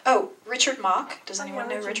 Something Mock. Oh, Richard Mock. Does anyone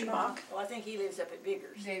know Richard Mock? Well, I think he lives up at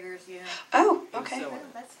Biggers. Biggers, yeah. Oh, okay. Yeah,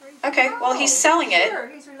 that's three. Okay, well, he's selling it. Sure,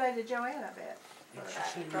 he's related to Joanne, I bet.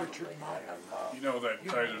 You know that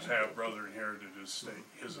Kizer's half-brother inherited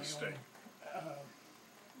his estate.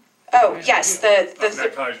 Oh, yes, the Not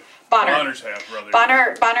Kizer. Bonner. Bonner's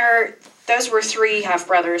half-brother. Bonner, those were three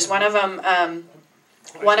half-brothers. One of them,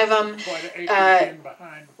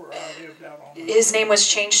 his name was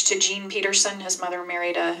changed to Gene Peterson. His mother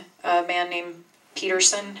married a man named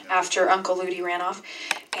Peterson after Uncle Ludi ran off,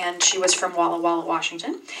 and she was from Walla Walla,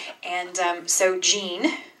 Washington. And so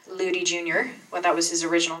Gene, Ludi Jr., well, that was his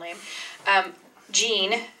original name,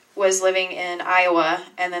 Gene was living in Iowa,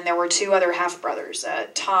 and then there were two other half-brothers,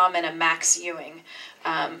 Tom and a Max Ewing,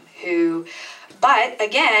 but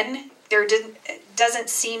again, it doesn't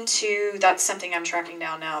seem to, that's something I'm tracking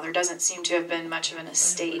down now, there doesn't seem to have been much of an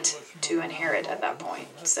estate to inherit at that point,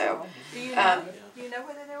 so. Do you know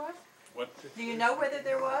whether there was? What? Do you know whether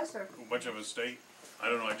there was, or? Much of a estate? I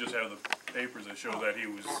don't know, I just have the papers that show that he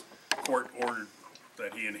was court ordered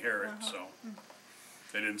that he inherit, so.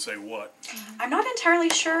 They didn't say what. I'm not entirely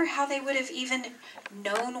sure how they would have even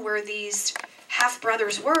known where these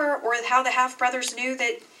half-brothers were, or how the half-brothers knew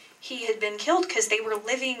that he had been killed, because they were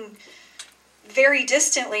living very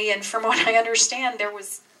distantly, and from what I understand, there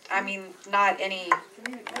was, I mean, not any...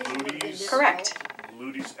 Ludy's, Correct.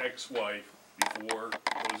 Ludy's ex-wife, before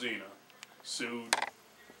Rosina, sued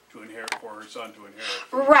to inherit, for her son to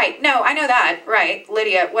inherit. Right, no, I know that, right.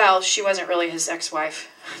 Lydia, well, she wasn't really his ex-wife.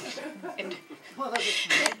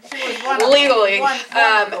 Legally, but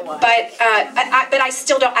I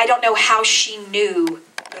still don't. I don't know how she knew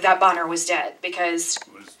that Bonner was dead, because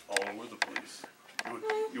It was all over the place.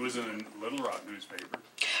 It was in a Little Rock newspaper.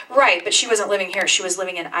 right. But she wasn't living here. She was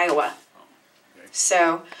living in Iowa. Okay.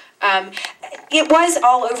 So it was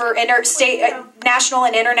all over interstate, national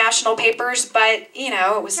and international papers. But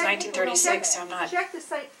it was 1936. So I'm not. Check the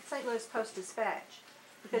St. Louis Post-Dispatch,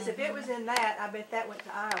 because if it was in that, I bet that went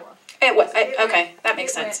to Iowa. It was okay. That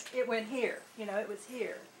makes sense. It went here. It was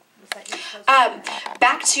here. The St. Louis Post-Dispatch.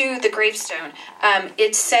 Back to the gravestone.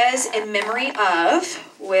 It says "in memory of,"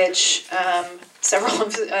 which several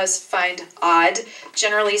of us find odd.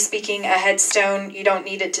 Generally speaking, a headstone, you don't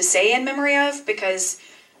need it to say "in memory of," because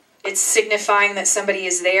it's signifying that somebody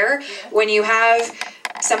is there. When you have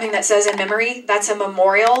something that says "in memory," that's a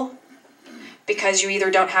memorial, because you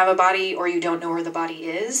either don't have a body or you don't know where the body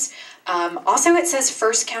is. Also, it says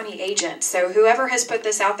First County Agent. So whoever has put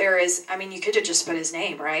this out there is, I mean, you could have just put his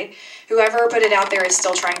name, right? Whoever put it out there is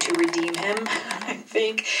still trying to redeem him, I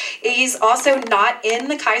think. He's also not in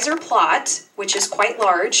the Kizer plot, which is quite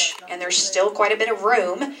large, and there's still quite a bit of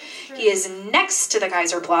room. He is next to the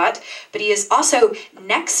Kizer plot, but he is also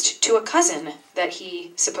next to a cousin that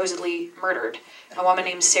he supposedly murdered, a woman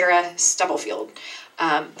named Sarah Stubblefield.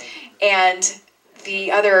 And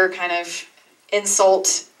the other kind of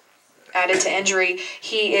insult added to injury,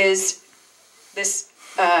 this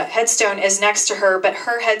headstone is next to her, but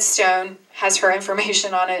her headstone has her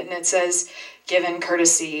information on it, and it says, "Given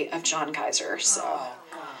courtesy of John Kizer." So,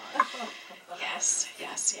 yes.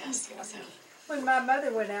 So. When my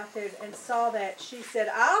mother went out there and saw that, she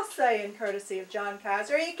said, "I'll say in courtesy of John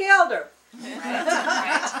Kizer, he killed her."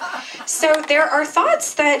 Right. So there are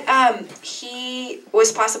thoughts that he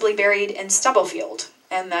was possibly buried in Stubblefield,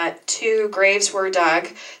 and that 2 graves were dug.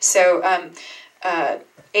 So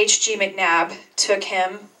H.G. McNabb took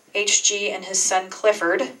him, H.G. and his son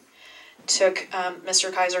Clifford took Mr.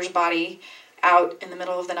 Kaiser's body out in the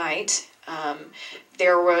middle of the night.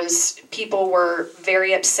 People were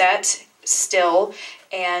very upset still,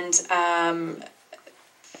 and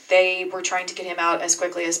they were trying to get him out as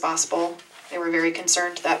quickly as possible. They were very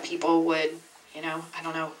concerned that people would,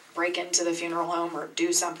 break into the funeral home or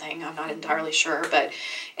do something. I'm not entirely sure. But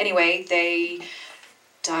anyway, they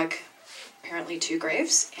dug apparently 2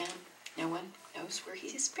 graves, and no one knows where he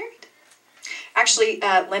is buried. Actually,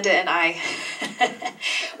 Linda and I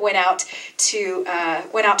went out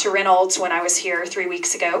to Reynolds when I was here 3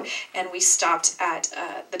 weeks ago, and we stopped at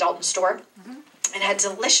the Dalton store and had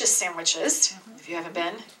delicious sandwiches. If you haven't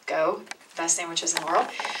been, go. Best sandwiches in the world.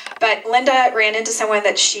 But Linda ran into someone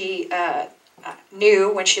that she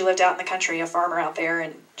knew when she lived out in the country, a farmer out there,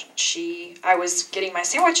 and I was getting my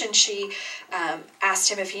sandwich, and she asked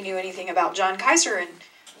him if he knew anything about John Kizer, and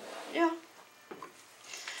yeah.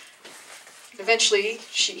 Eventually,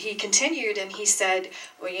 he continued, and he said,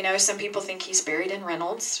 well, some people think he's buried in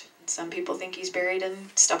Reynolds, and some people think he's buried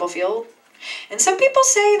in Stubblefield, and some people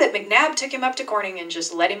say that McNabb took him up to Corning and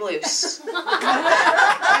just let him loose. That's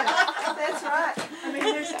right. I mean,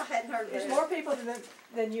 there's more people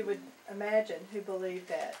than you would imagine who believe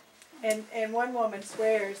that. And one woman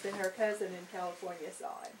swears that her cousin in California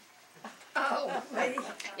saw him. Oh,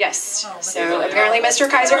 yes. So apparently Mr.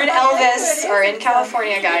 Kizer and Elvis are in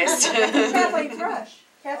California, guys.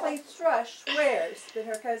 Kathleen Thrush swears that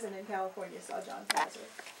her cousin in California saw John Kizer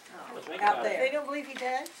out there. They don't believe he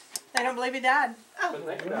died? They don't believe he died. But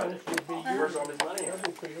think about it. Where's all his money at?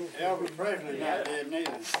 Elvis Presley's not dead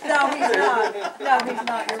neither. No, he's not. No, he's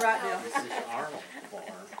not. You're right, Bill. This is Arnold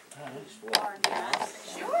farm.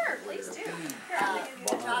 Sure, please do.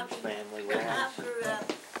 Barnes family When I ranch. grew up,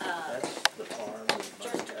 That's the farm.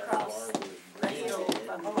 just across the hill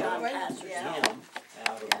from John Kaiser's Him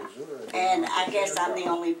out of Missouri. And I guess I'm the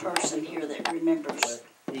only person here that remembers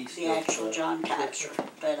East the of, actual John Kizer,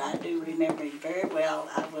 but I do remember him very well.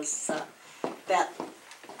 I was about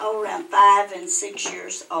around 5 and 6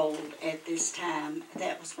 years old at this time.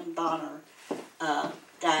 That was when Bonner died.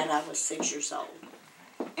 I was 6 years old.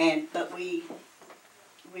 But we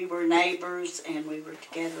were neighbors and we were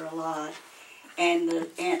together a lot. And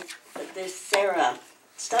this Sarah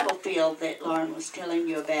Stubblefield that Lauren was telling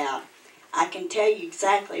you about, I can tell you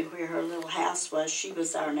exactly where her little house was. She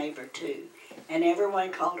was our neighbor too. And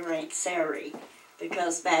everyone called her Aunt Sari,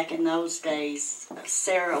 because back in those days,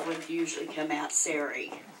 Sarah would usually come out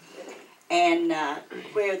Sari. And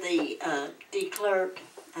where the DeClerc,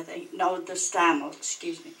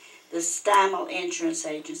 the Stymel Insurance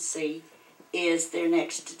Agency is there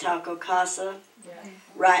next to Taco Casa. Yeah.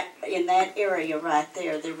 Right in that area right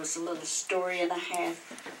there, there was a little story and a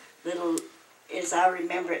half, little, as I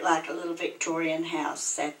remember it, like a little Victorian house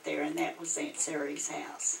sat there, and that was Aunt Sari's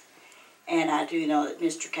house. And I do know that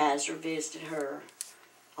Mr. Kizer visited her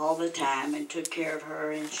all the time and took care of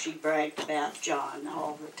her, and she bragged about John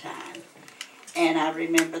all the time. And I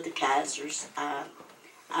remember the Kizers.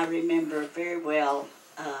 I remember very well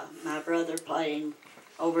my brother playing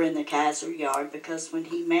over in the Kizer yard, because when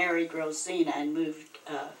he married Rosina and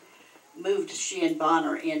moved she and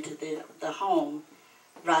Bonner into the home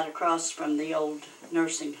right across from the old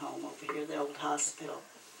nursing home over here, the old hospital,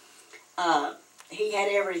 he had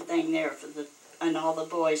everything there and all the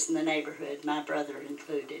boys in the neighborhood, my brother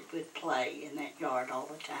included, would play in that yard all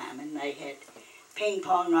the time. And they had ping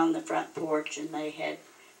pong on the front porch, and they had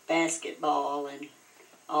basketball and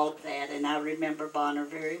all of that. And I remember Bonner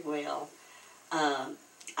very well.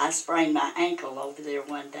 I sprained my ankle over there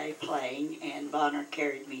one day playing, and Bonner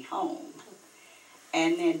carried me home.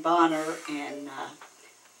 And then Bonner and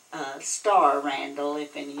Star Randall,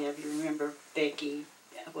 if any of you remember Becky,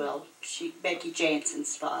 Becky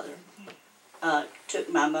Jansen's father, took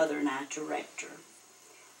my mother and I to Rector.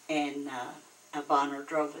 And Bonner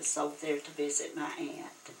drove us over there to visit my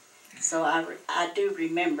aunt. So I do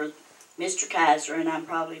remember Mr. Kizer, and I'm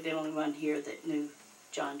probably the only one here that knew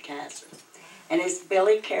John Kizer. And it's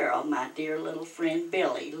Billy Carroll, my dear little friend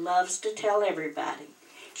Billy, loves to tell everybody.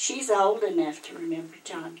 She's old enough to remember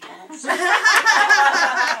John Kizer.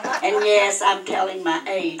 And yes, I'm telling my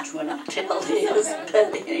age when I tell this,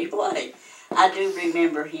 but anyway, I do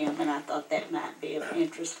remember him, and I thought that might be of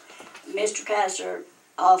interest. Mr. Kizer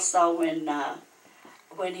also,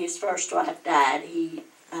 when his first wife died, he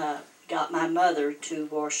got my mother to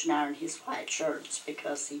wash and iron his white shirts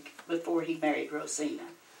before he married Rosina,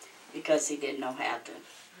 because he didn't know how to,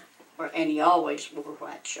 and he always wore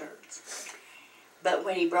white shirts. But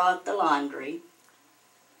when he brought the laundry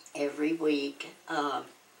every week,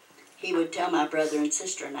 he would tell my brother and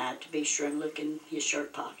sister and I to be sure and look in his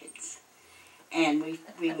shirt pockets. And we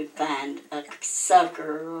would find a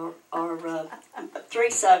sucker or 3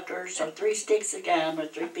 suckers or 3 sticks of gum or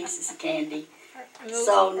 3 pieces of candy.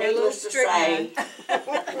 So needless to say,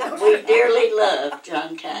 we dearly loved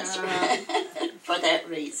John Kizer for that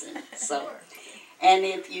reason. So, and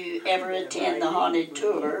if you ever attend the haunted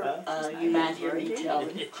tour, you might hear me tell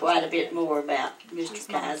quite a bit more about Mr.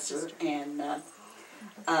 Kizer and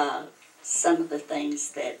some of the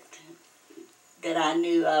things that I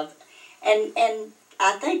knew of. And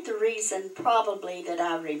I think the reason probably that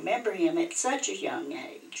I remember him at such a young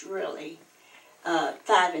age, really,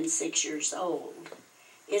 5 and 6 years old,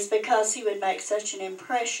 is because he would make such an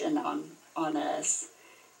impression on us.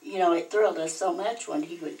 You know, it thrilled us so much when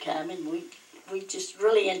he would come, and we just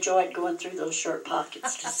really enjoyed going through those shirt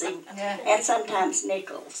pockets to see, and sometimes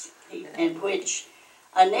nickels, in which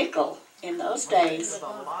a nickel in those days,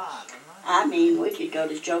 I mean, we could go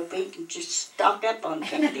to Joe Pete and just stock up on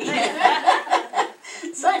candy.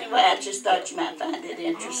 So anyway, I just thought you might find it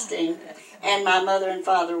interesting. And my mother and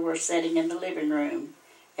father were sitting in the living room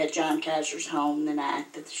at John Kizer's home the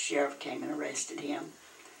night that the sheriff came and arrested him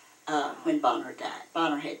when Bonner died.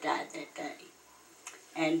 Bonner had died that day.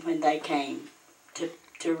 And when they came to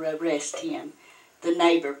arrest him,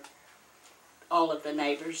 all of the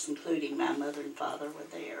neighbors, including my mother and father, were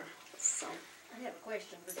there. So I have a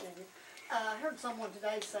question, Virginia. I heard someone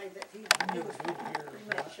today say that he was pretty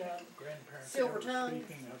much silver-tongued,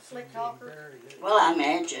 slick talker. Well, I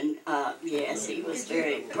imagine, yes, he was a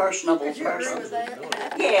very personable person. Agree with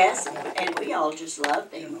that? Yes, and we all just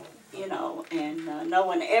loved him, you know, and no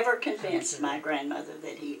one ever convinced my grandmother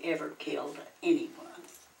that he ever killed anyone.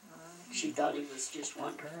 She thought he was just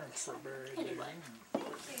wonderful. So, anyway, I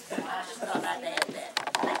just thought I'd add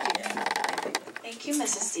that. Thank you,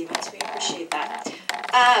 Mrs. Stevens. We appreciate that.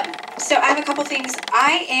 So I have a couple things.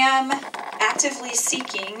 I am actively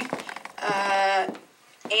seeking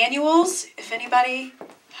annuals. If anybody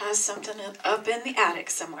has something up in the attic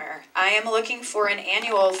somewhere, I am looking for an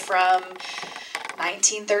annual from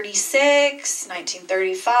 1936,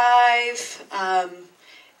 1935,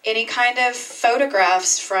 any kind of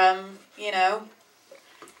photographs from, you know,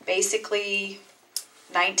 basically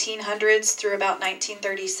 1900s through about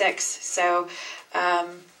 1936. So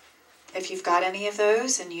if you've got any of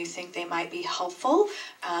those and you think they might be helpful,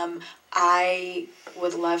 I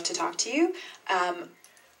would love to talk to you. I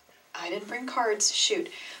didn't bring cards,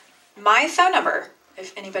 shoot. My phone number,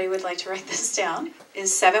 if anybody would like to write this down,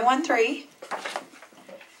 is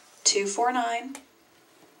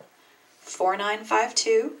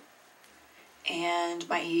 713-249-4952. And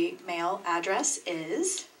my email address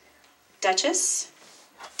is Duchess,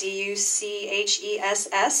 Duchess,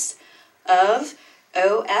 of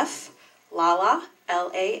O-F, Lala,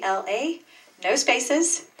 L-A-L-A, no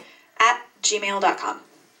spaces, at gmail.com.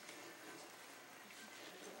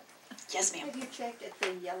 Yes, ma'am. Have you checked at the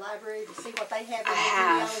library to see what they have in I the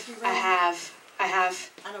genealogy room? have.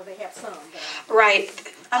 I know they have some, but Right.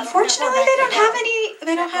 Unfortunately, they don't have any.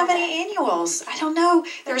 They don't have any annuals. I don't know.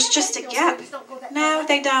 There's just a gap. No,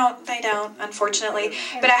 they don't. They don't. Unfortunately,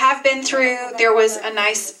 but I have been through. There was a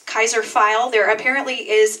nice Kizer file. There apparently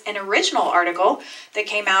is an original article that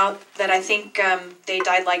came out that I think They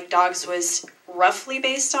Died Like Dogs was roughly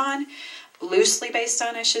based on. Loosely based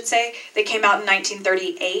on, I should say. They came out in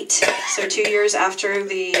 1938, so 2 years after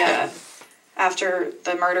the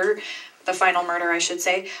murder, the final murder, I should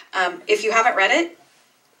say. If you haven't read it,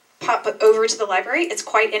 pop over to the library. It's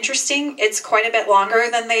quite interesting. It's quite a bit longer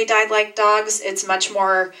than They Died Like Dogs. It's much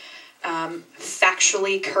more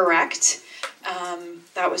factually correct.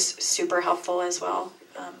 That was super helpful as well.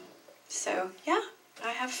 So yeah,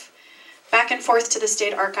 I have back and forth to the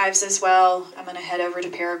state archives as well. I'm going to head over to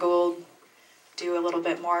Paragould, do a little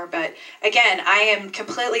bit more, but again, I am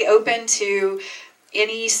completely open to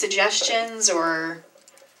any suggestions or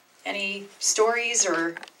any stories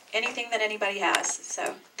or anything that anybody has.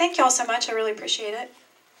 So thank you all so much. I really appreciate it.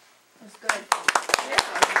 That's good.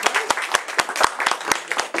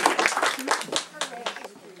 Yeah.